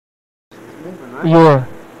moving, right? Yeah,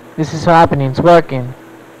 this is happening. It's working.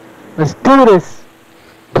 Let's do this.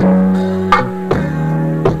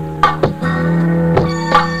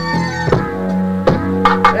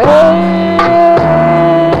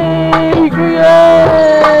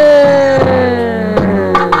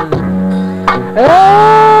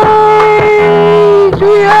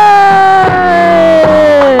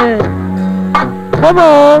 Come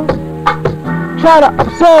on! Try to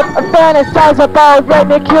observe and fantasize about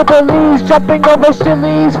redneck hillbillies jumping over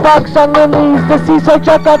chilies, fox on lilies. The seaside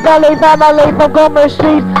Jacka Valley, Malay from Gomer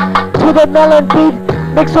Street to the melon beat,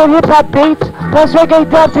 mixed with hip-hop beats. Plus reggae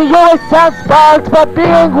dub to you, it sounds sparks, but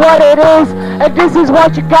being what it is, and this is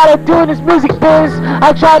what you gotta do in this music biz.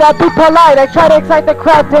 I try to be polite, I try to excite the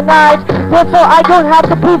crowd tonight. Therefore, I don't have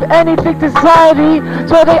to prove anything to society.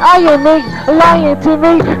 So they iron me, lying to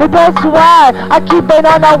me, and that's why I keep it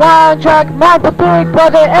on a one-track mind for Big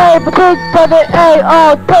Brother A, for Big Brother A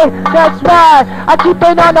all day. That's why I keep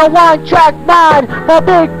it on a one-track mind for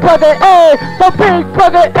Big Brother A, for Big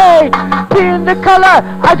Brother A. Being the color,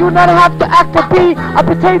 I do not have to act to be. I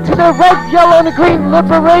pertain to the red, yellow, and the green.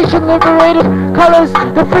 Liberation, liberated colors,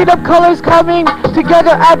 the freedom colors coming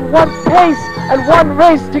together at one pace and one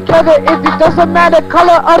race together. It doesn't matter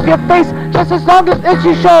color of your face, just as long as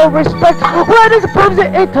you show respect. Well, it proves the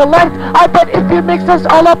intellect. I bet if you mix us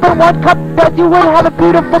all up in one cup, that you would have a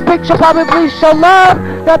beautiful picture. Probably show love.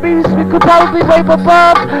 That means we could probably wave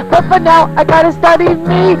above. But for now, I gotta study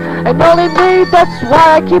me and only me. That's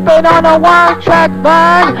why I keep it on a one-track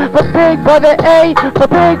mind. For Big Brother A, for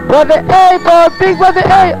Big Brother A, for Big Brother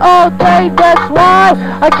A all day. That's why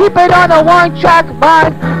I keep it on a one-track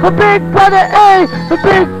mind. For Big Brother A, for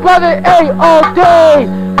Big Brother A all day.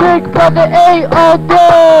 Big Brother A all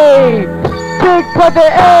day. Big Brother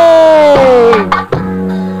A.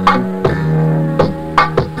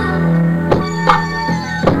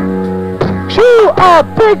 True,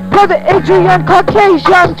 Big Brother Adrian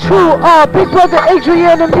Caucasian. True, Big Brother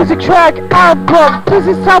Adrian, the music track album.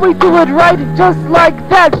 This is how we do it, right? Just like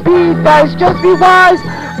that. Be nice, just be wise.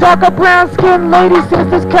 Darker brown skin, ladies,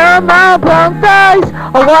 sisters, caramel brown thighs.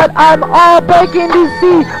 Or what I'm all begging to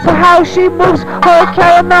see for how she moves her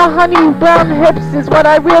caramel honey brown hips is what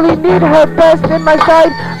I really need her best in my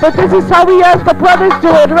side. But this is how we as the brothers do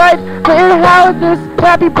it, right? For in how this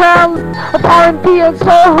happy browns of R&B and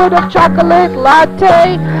soulhood of chocolate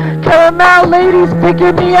latte. Caramel ladies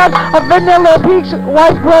picking me up a vanilla peach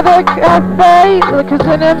white brother cafe. Look at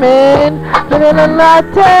cinnamon, vanilla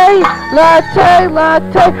latte, latte,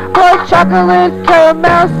 latte. White chocolate,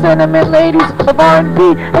 caramel, cinnamon ladies of R&B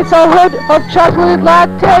and soulhood of chocolate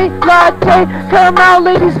latte, latte. Caramel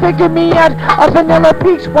ladies picking me up a vanilla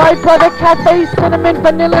peach white brother cafe. Cinnamon,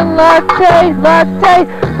 vanilla latte, latte.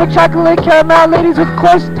 For chocolate caramel ladies with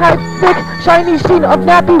coarse, tight, thick, shiny sheen of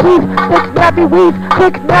nappy weave, thick nappy weave,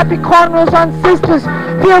 thick nappy cornrows on sisters.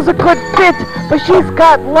 Feels a good fit, but she's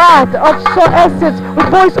got lot of soul essence with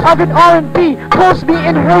voice of an R&B. Pulls me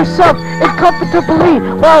in herself uncomfortably,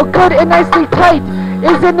 well, good and nicely tight.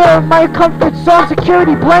 Isn't there my comfort zone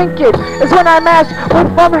security blanket? Is when I'm asked what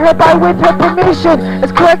from her by with her permission.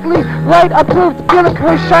 Is correctly right approved, feeling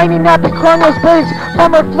her shiny nappy cornrows braids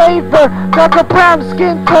from her flavor, darker brown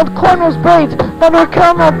skin toned cornrows braids from her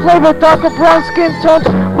caramel flavor, darker brown skin toned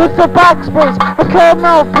with the box braids. Her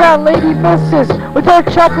caramel brown lady misses with her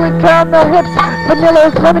chocolate caramel hips, vanilla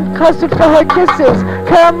lemon custard for her kisses,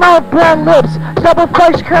 caramel brown lips, double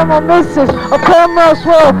fudge caramel misses, a caramel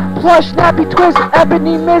swirl, plush nappy twist,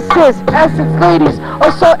 ebony misses, essence ladies,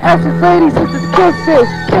 also essence ladies, this is kisses,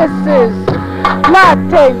 kisses,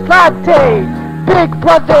 latte, latte, Big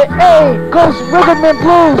Brother A, goes rhythm and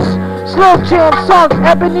blues, slow jam song,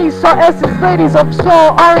 ebony, so essence ladies of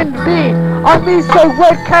soul R&B, on me say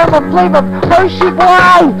wet caramel flavor, Hershey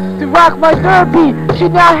boy, to rock my derby, she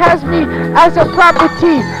now has me as a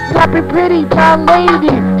property, nappy pretty brown lady,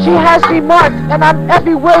 she has me marked, and I'm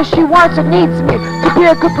everywhere she wants and needs me, to be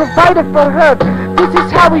a good provider for her. This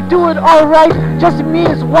is how we do it, alright. Just me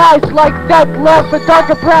is wise like that. Love for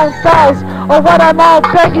darker brown thighs, or what I'm all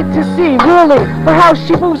begging to see, really, for how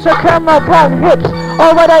she moves her caramel brown hips,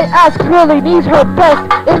 or what I ask really needs her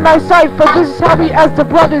best in my sight. For this is how we as the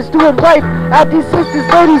brothers do it right. At these sisters,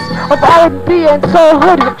 ladies of R&B and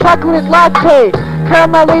soulhood, chocolate latte.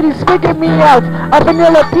 Caramel ladies figure me out. A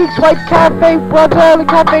vanilla peach white cafe, brother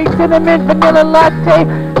cafe, cinnamon vanilla latte,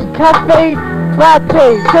 cafe.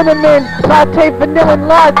 Latte, cinnamon, latte, vanilla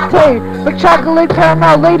latte. For chocolate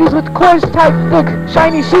caramel ladies with coarse, tight, thick,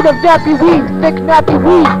 shiny sheet of nappy weave, thick nappy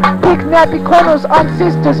weave, thick nappy corners on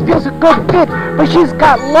sisters. Feels a good fit, but she's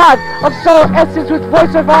got lots of soul essence with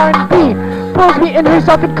voice of R&B. Pulls me in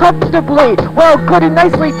herself uncomfortably, well, good and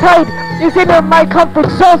nicely tight. is in my comfort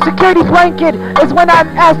zone. Security blanket is when I'm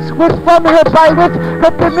asked from her with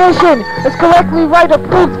her permission. It's correctly right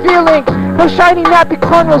approved feeling. Her shiny nappy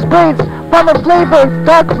cornrows braids from her flavor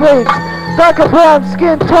dark braids. Darker brown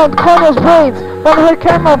skin toned cornrows braids from her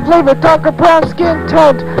caramel flavor. Darker brown skin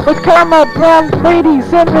toned with caramel brown ladies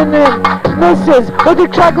feminine misses with her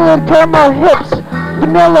chocolate caramel hips.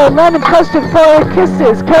 Vanilla lemon custard for her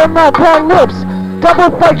kisses. Caramel brown lips.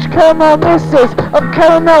 Double fudge caramel misses of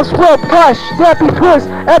caramel swirl blush, nappy twist,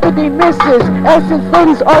 ebony misses. Essence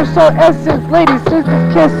ladies are so essence ladies,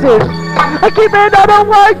 sisters kisses. I keep it on a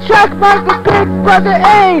one track mind for Big Brother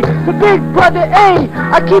A, for Big Brother A.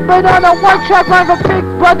 I keep it on a one track mind for Big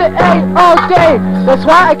Brother A all day. That's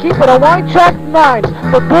why I keep it on one track mind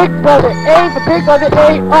for Big Brother A, for Big Brother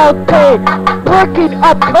A all day. Working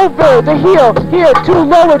up over the heel, here too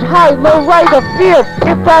low and high, low right of fear.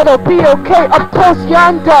 If that'll be okay, up close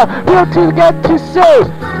yonder, real to get to say,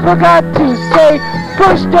 forgot to say.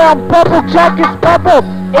 Push down bubble jackets bubble.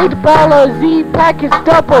 $8 Z packets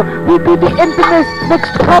double. We be the infamous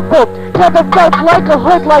mixed couple. Never felt like a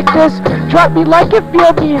hood like this. Drop me like it,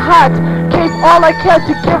 feel me hot. Gave all I can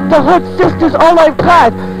to give the hood sisters all I've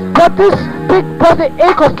got. But this Big Brother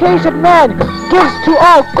A Caucasian man gives to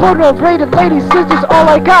all corner braided lady sisters all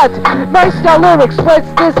I got. My style lyrics spreads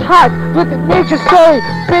this hot with major story,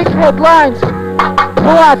 big headlines.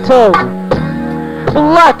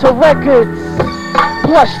 Mulatto Records.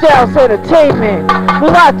 Plush Styles Entertainment.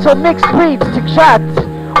 Mulatto mixed breeds to shot.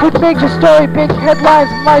 With major story, big headlines,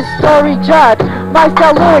 my story jot. My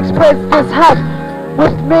style lyrics spreads this hot.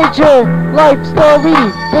 With major life story,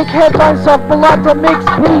 big headlines of mulatto mixed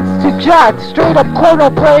breeds to jot. Straight up corner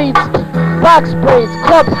braids, box braids,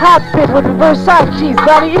 club hopping with Versace's.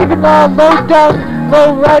 Not even on low down,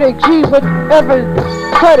 low rider G would ever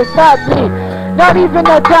try to stop me. Not even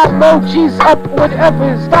a down low G's up would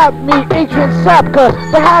ever stop me. Adrian Sapka,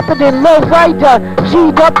 the happening low rider,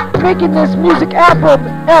 G'd up, making this music album.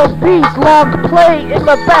 LP's long play in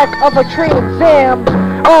the back of a Trans Am.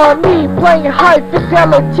 On me, playing high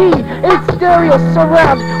fidelity in stereo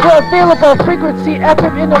surround. We're available frequency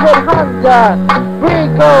FM in the red Honda.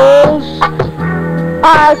 Ringos.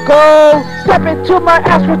 I go, step into my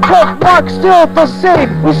AstroTurf mark, still the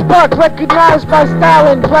same. We spark, recognize my style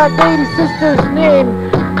and black lady sister's name.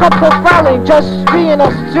 Come profiling, just being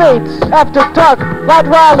us straight. After dark, Rod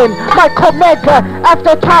Rollin, Michael Mega.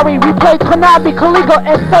 After Atari, we play Konami, Kaligo,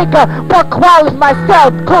 and Sega. Buck Wallin, my style,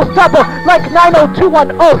 code double like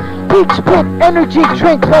 90210. Peach Pit, energy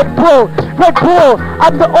drink, Red Bull. Red Bull,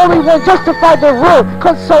 I'm the only one justify the rule.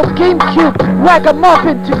 Console GameCube,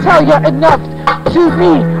 ragamuffin to tell ya enough. To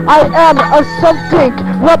me, I am a something.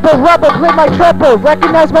 Rubber, play my treble.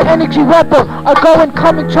 Recognize my energy rebel. I go and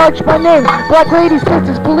come and charge my name. Black lady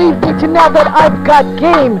sisters, believe me to now that I've got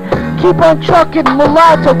game. Keep on trucking,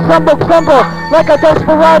 mulatto, crumble, like a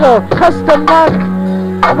desperado. Custom mark,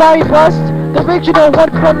 why bust? The original one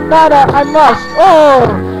Granada, I must.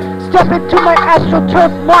 Oh! Step into my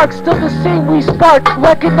AstroTurf mark, still the same, we spark.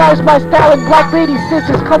 Recognize my style and black lady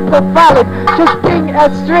sisters come profiling. Just being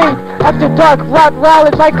as straight. After dark, Rod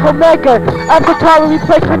Rollin, Michael Mega. After Tara, we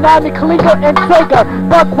play Konami, Kaligo, and Sega.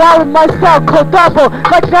 Buck Wallin, my style, code double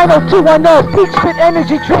like 90210. Peach Pit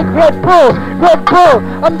energy drink, Red Bull.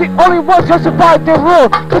 I'm the only one to survive the rule.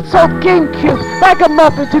 Consult GameCube,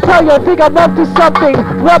 ragamuffin to tell you I think I'm up to something.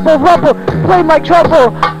 Rebel, play my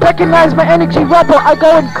treble. Recognize my energy rebel. I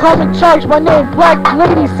go and come and charge my name. Black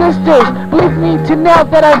lady sisters, believe me to now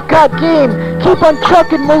that I've got game. Keep on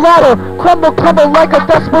trucking, mulatto, crumble like a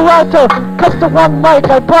desperado. Custom one mic,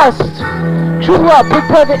 I bust. True up, Big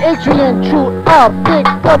Brother Adrian. True up, Big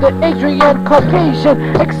Brother Adrian.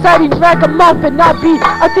 Caucasian, exciting ragamuffin, not be.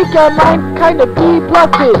 I think your mind kinda be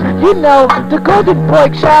bluffed. You know, the golden boy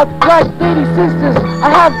child, black lady sisters. I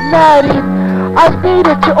have Maddie. I've made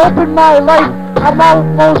it to open my life. I'm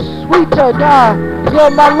almost sweeter, nah. Yeah,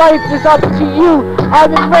 my life is up to you. I've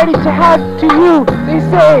been ready to have to you. They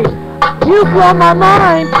say, you blow my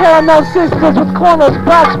mind. Caramel sisters with corners,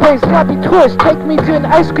 box space, snappy twist. Take me to an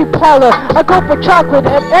ice cream parlor. I go for chocolate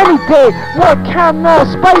and any day. More caramel,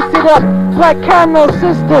 spice it up. Black caramel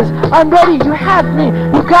sisters, I'm ready, you have me.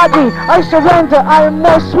 You got me, I surrender. I am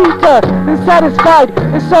more sweeter than satisfied.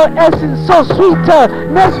 It's so essence, so sweeter.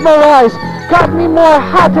 Mesmerized. Got me more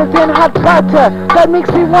hotter than hot butter. That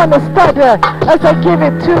makes me wanna stutter as I give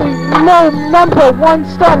it to you. No number one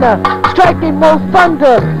stunner. Striking more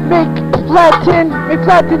thunder. Make flatten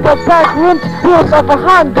the back rimmed wheels of a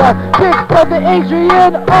Honda. Big Brother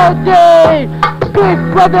Adrian all day. Big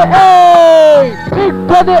Brother A! Big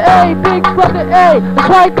Brother A! Big Brother A! That's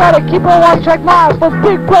why I gotta keep a one-track mind for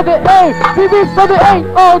Big Brother A! Big Brother A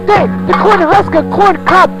all day! The Cornhusker, corn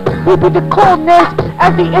cop, will be the coolness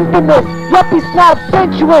as the infamous yuppie snob,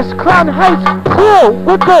 sensuous, Crown Heights, cool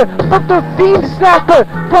with the fiend snapper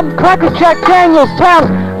from Cracker Jack Daniels Town,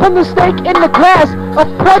 from the snake in the grass of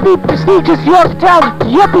pretty prestigious Yorktown,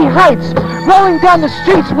 yuppie heights, rolling down the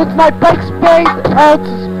streets with my bikes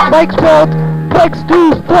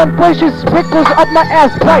through front bushes, sprinkles up my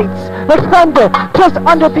ass bites like thunder. Just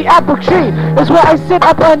under the apple tree is where I sit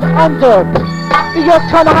up and under the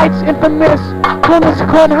Yorktown Heights infamous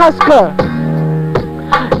Cornhusker.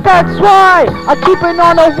 That's why I keep it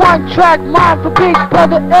on a one-track mind for Big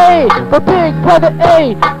Brother A, for Big Brother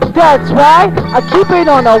A. That's why I keep it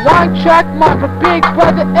on a one-track mind for Big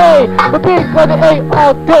Brother A, for Big Brother A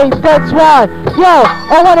all day. That's why, yo,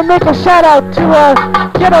 I want to make a shout out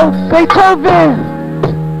to Ghetto Beethoven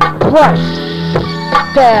Plush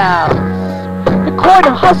Down. The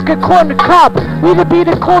Cornhusker, corn cop, we to be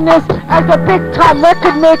the coolness as the big-time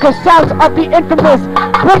record maker sounds of the infamous,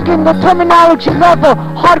 breaking the terminology level,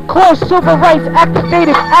 hardcore civil rights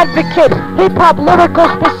activated advocate, hip-hop lyrical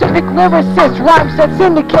specific lyricist, rhyme set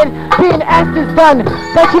syndicate, being asked is done,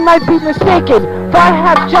 that he might be mistaken, for I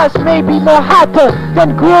have just maybe more hotter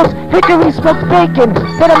than grilled hickory smoked bacon,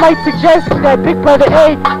 then I might suggest that Big Brother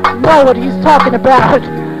A know what he's talking about.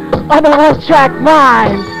 On a one-track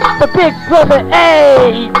mind, the Big Brother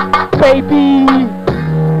A, baby.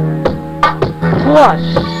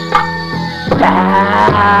 Plush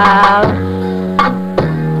Down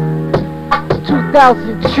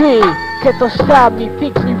 2003, Ghetto Style me,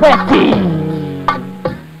 think me ready.